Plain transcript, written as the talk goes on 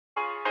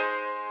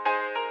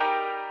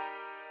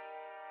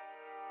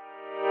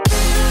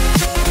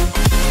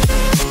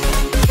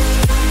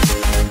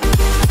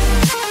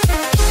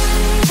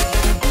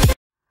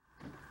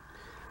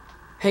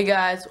Hey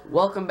guys,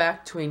 welcome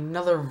back to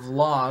another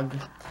vlog.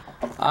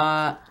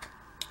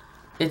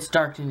 It's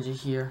Dark Ninja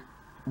here,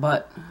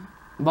 but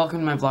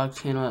welcome to my vlog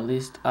channel at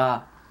least.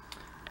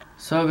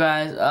 So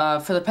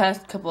guys, for the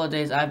past couple of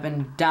days I've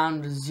been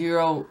down to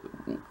zero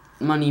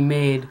money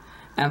made,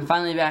 and I'm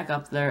finally back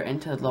up there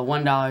into the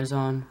 $1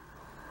 zone.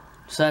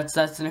 So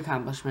that's an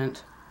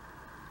accomplishment.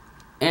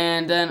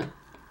 And then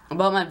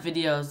about my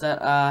videos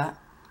that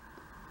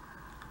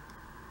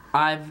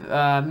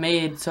I've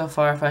made so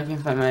far, if I can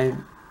find my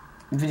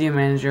video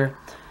manager.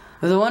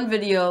 There's the one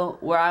video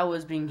where I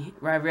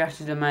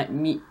reacted to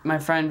my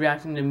friend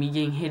reacting to me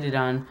getting hated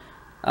on.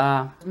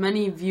 As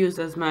many views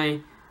as my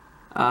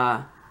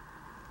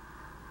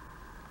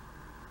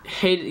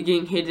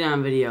getting hated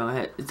on video.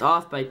 It's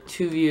off by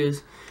 2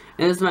 views,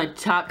 and this is my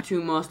top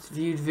 2 most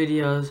viewed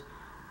videos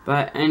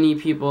by any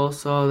people.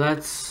 So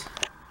that's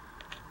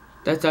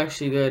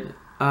actually good.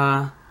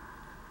 But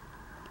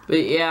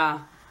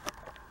yeah,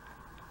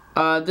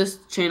 this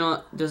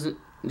channel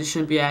there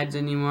shouldn't be ads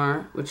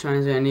anymore, which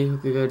means any who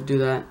could go do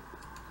that.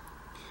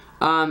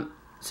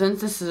 Since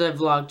this is a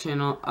vlog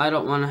channel, I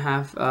don't want to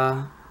have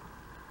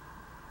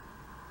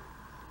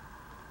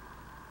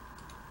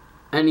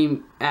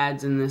any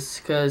ads in this,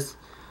 because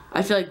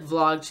I feel like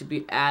vlogs should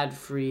be ad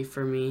free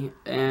for me,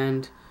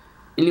 and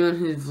anyone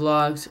whose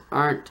vlogs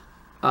aren't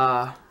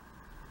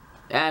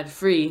ad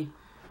free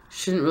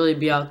shouldn't really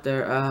be out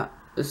there.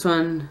 This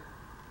one.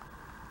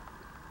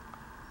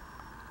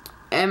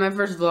 And my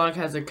first vlog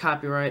has a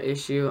copyright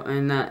issue,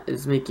 and that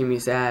is making me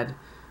sad,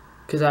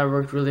 because I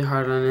worked really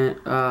hard on it.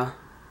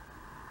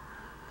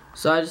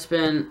 So I've just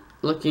been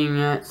looking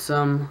at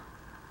some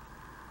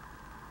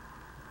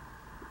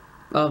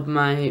of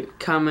my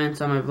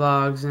comments on my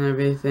vlogs and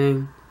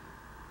everything.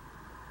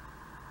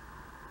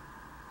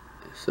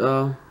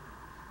 So,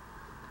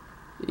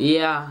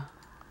 yeah.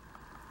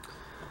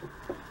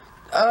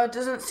 It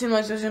doesn't seem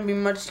like there's going to be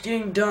much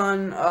getting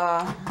done.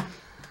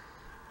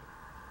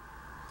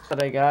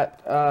 That I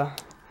got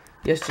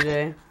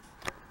yesterday.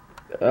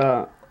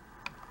 It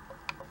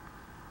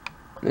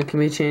can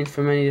be changed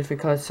for many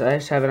different colors, so I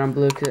just have it on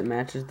blue because it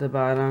matches the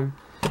bottom.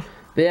 But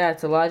yeah,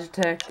 it's a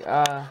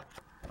Logitech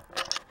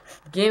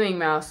gaming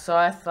mouse, so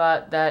I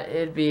thought that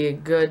it'd be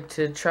good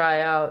to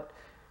try out,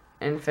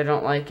 and if I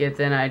don't like it,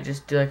 then I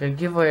just do like a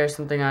giveaway or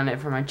something on it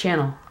for my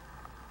channel.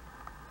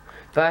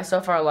 But I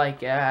so far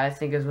like it. I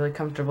think it's really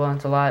comfortable and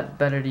it's a lot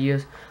better to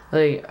use.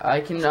 Like,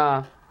 I can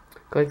go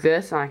like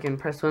this, and I can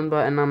press one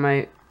button on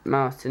my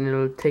mouse and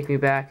it'll take me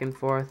back and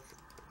forth.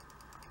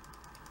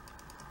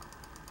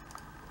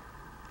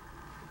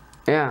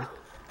 Yeah.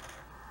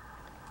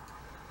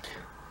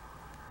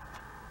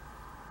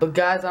 But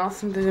guys, I don't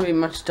think there's gonna be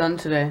much done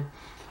today.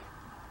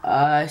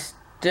 I'm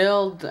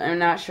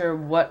not sure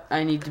what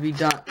needs to be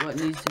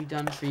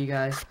done for you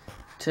guys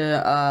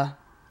to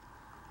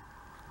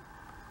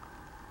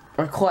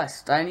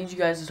request. I need you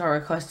guys to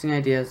start requesting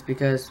ideas,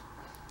 because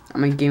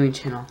I'm a gaming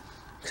channel.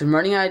 Because I'm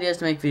running out of ideas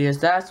to make videos.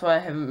 That's why I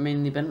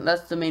haven't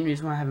that's the main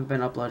reason why I haven't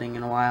been uploading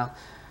in a while.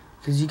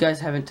 Because you guys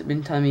haven't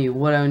been telling me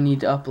what I need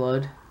to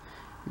upload,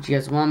 what you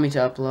guys want me to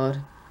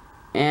upload.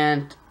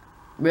 And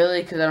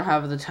really, because I don't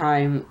have the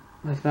time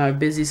with my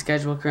busy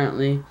schedule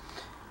currently.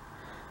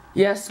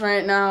 Yes,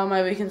 right now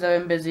my weekends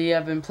have been busy.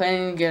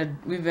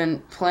 We've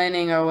been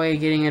planning our way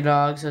getting a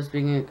dog, so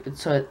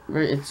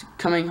it's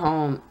coming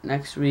home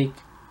next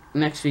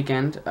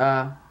weekend.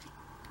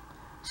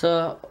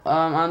 So,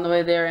 on the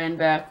way there and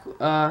back,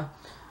 to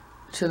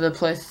the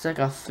place, it's like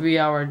a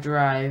 3-hour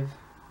drive.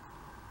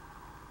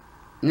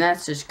 And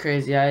that's just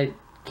crazy. I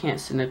can't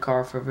sit in a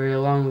car for very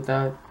long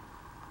without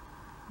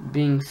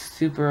being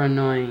super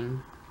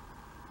annoying.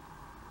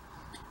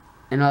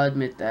 And I'll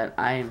admit that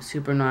I am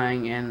super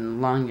annoying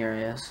in long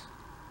areas.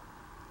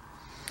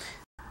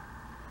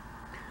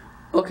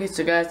 Okay,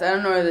 so guys, I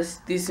don't know where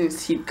these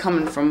things keep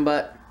coming from,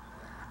 but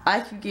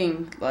I keep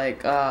getting,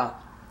 like,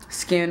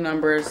 scam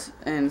numbers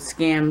and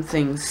scam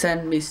things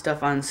send me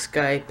stuff on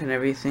Skype and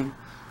everything.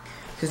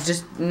 Because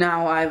just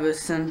now I was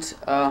sent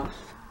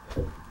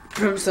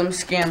from some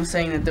scam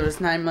saying that there was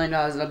 $9 million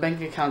in a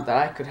bank account that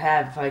I could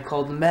have if I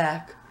called them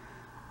back.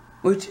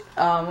 Which,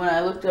 when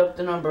I looked up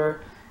the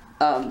number,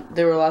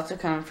 there were lots of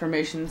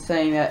confirmation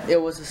saying that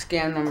it was a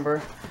scam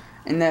number,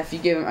 and that if you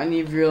give them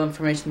any real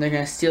information, they're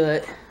going to steal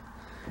it,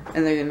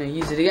 and they're going to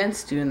use it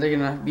against you, and they're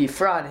going to be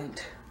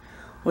fraudulent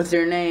with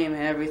your name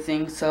and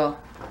everything. So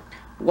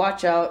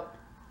watch out.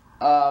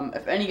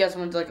 If any of you guys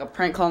want to do like a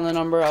prank call on the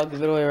number, I'll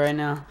give it away right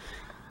now.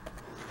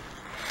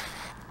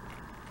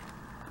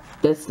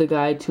 That's the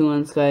guy too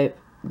on Skype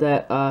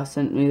that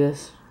sent me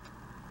this.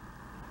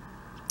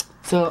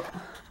 So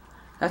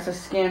that's a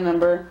scam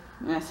number,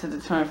 and I sent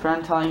it to my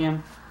friend telling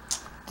him,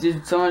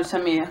 dude, someone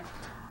sent me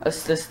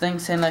this thing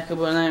saying like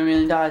about $9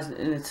 million,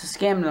 and it's a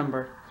scam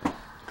number.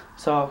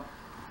 So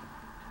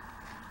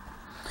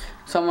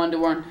I wanted to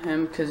warn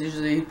him, because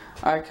usually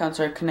our accounts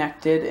are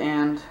connected,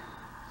 and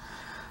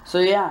so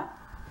yeah.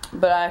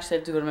 But I actually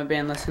have to go to my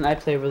band lesson. I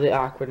play really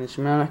awkward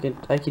instrument.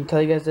 I can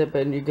tell you guys that,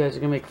 but you guys are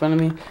gonna make fun of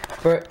me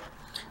for it.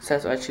 So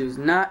that's why I choose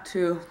not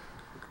to.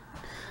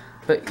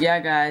 But yeah,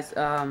 guys,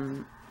 I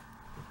don't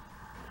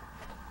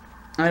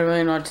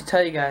really know what to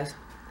tell you guys.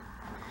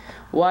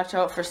 Watch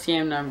out for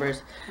scam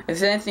numbers. If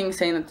there's anything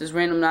saying that there's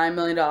random $9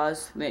 million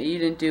that you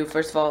didn't do,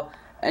 first of all,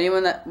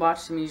 anyone that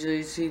watches me usually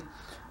is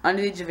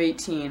under the age of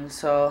 18,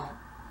 so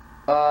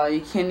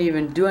you can't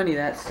even do any of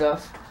that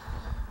stuff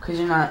because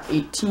you're not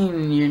 18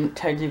 and you're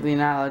technically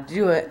not allowed to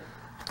do it.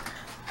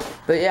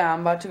 But yeah,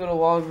 I'm about to go to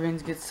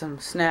Walgreens, get some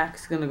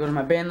snacks, gonna go to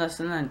my band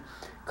lesson, and then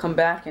come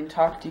back and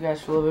talk to you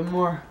guys for a little bit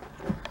more.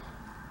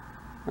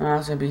 And I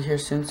was gonna be here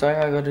soon, so I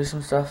gotta go do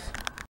some stuff.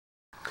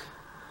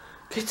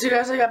 Okay, so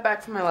guys, I got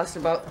back from my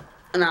lesson about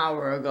an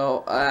hour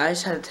ago. I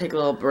just had to take a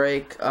little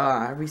break,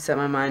 reset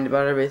my mind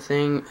about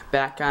everything,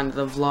 back onto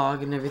the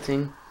vlog and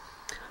everything.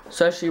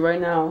 So actually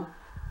right now,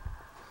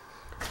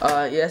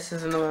 yes, this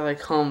is another like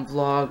home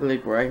vlog,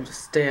 like where I can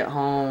just stay at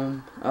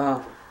home,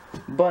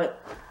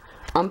 but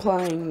I'm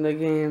playing the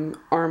game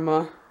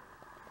Arma.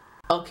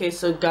 Okay,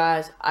 so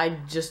guys, I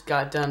just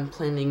got done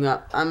planning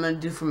up. I'm gonna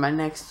do for my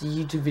next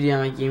YouTube video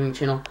on my gaming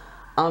channel,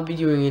 I'll be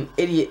doing an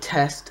idiot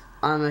test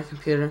on my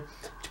computer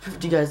to prove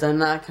to you guys I'm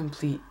not a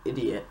complete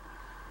idiot.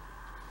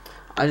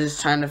 I'm just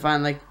trying to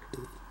find like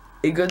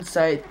a good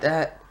site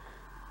that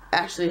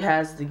actually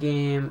has the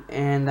game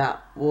and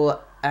that will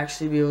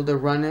actually be able to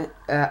run it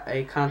at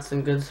a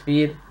constant good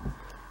speed.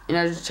 And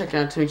I was just checking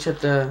out to make sure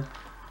that the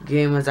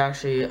game was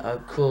actually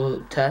a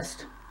cool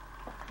test.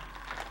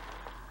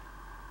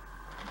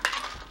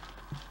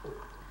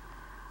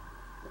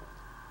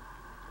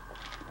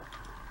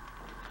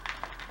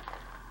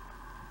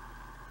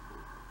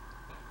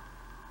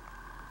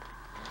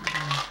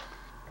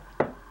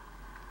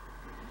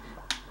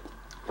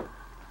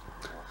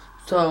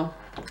 So,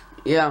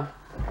 yeah,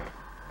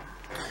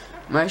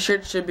 my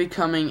shirt should be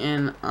coming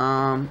in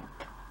on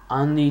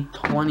the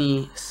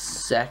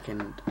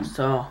 22nd.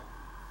 So,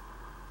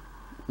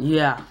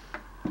 yeah.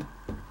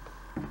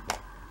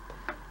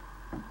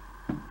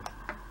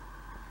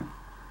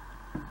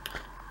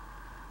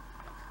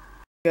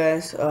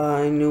 Guys,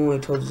 I knew I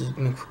told you I was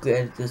gonna quickly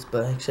edit this,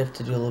 but I actually have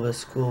to do a little bit of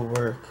school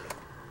work.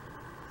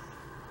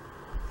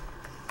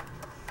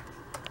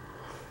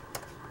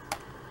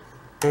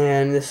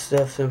 And this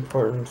stuff's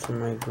important for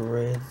my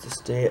grades to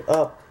stay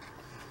up.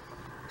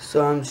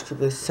 So I'm just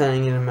quickly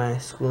sending it in my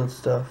school and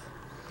stuff.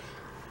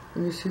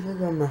 Let me see if I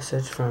got a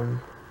message from.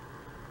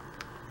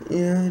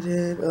 Yeah, I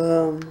did.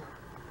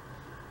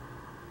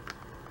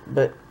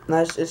 But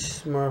it's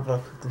just more of a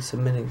quickly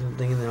submitting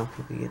something, and then I'll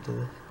quickly get to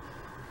this.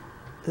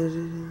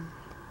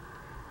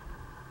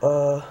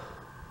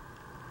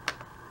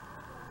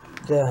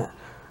 That.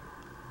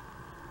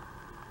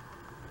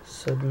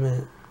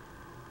 Submit.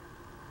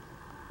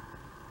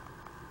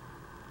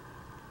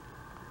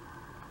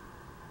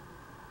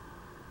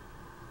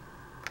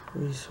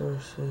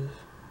 Resources.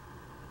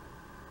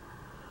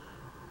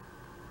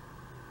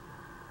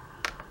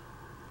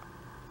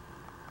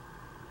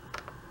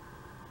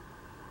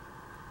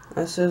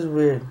 That says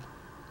weird.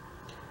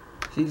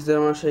 See, because I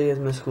don't want to show you guys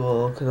my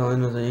school, because I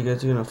know that you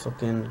guys are gonna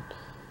fucking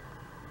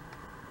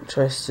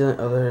try stealing.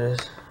 Oh, there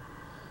it is.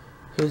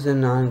 Here's the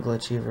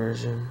non-glitchy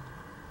version.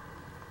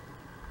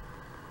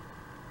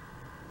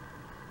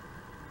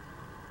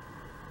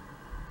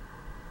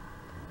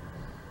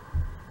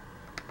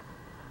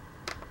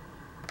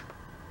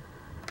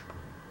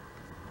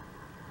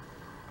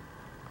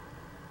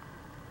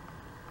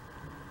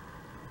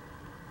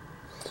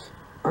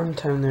 On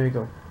time, there you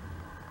go.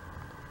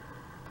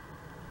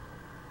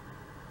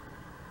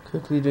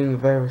 Quickly doing the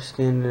virus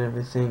scan and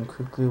everything,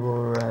 quickly while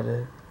we're at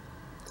it.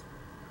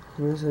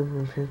 Unless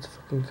my parents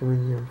fucking come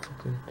in here, I'm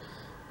fucking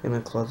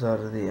gonna close out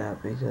of the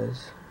app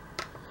because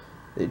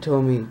they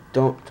told me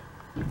don't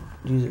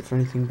use it for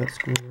anything but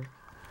schoolwork.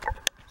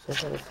 So I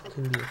gotta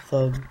fucking be a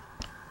thug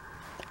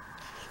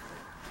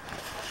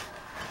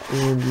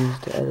and use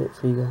to edit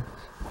for you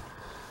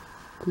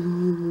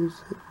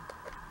guys.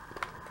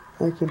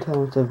 I can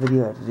tell it's a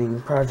video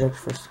editing project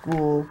for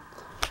school,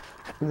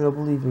 and they'll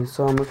believe me,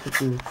 so I'm gonna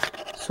quickly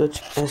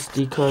switch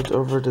SD cards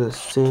over to the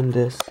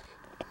SanDisk,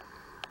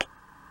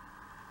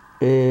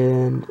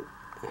 and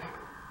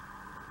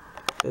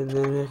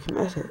then I can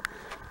edit.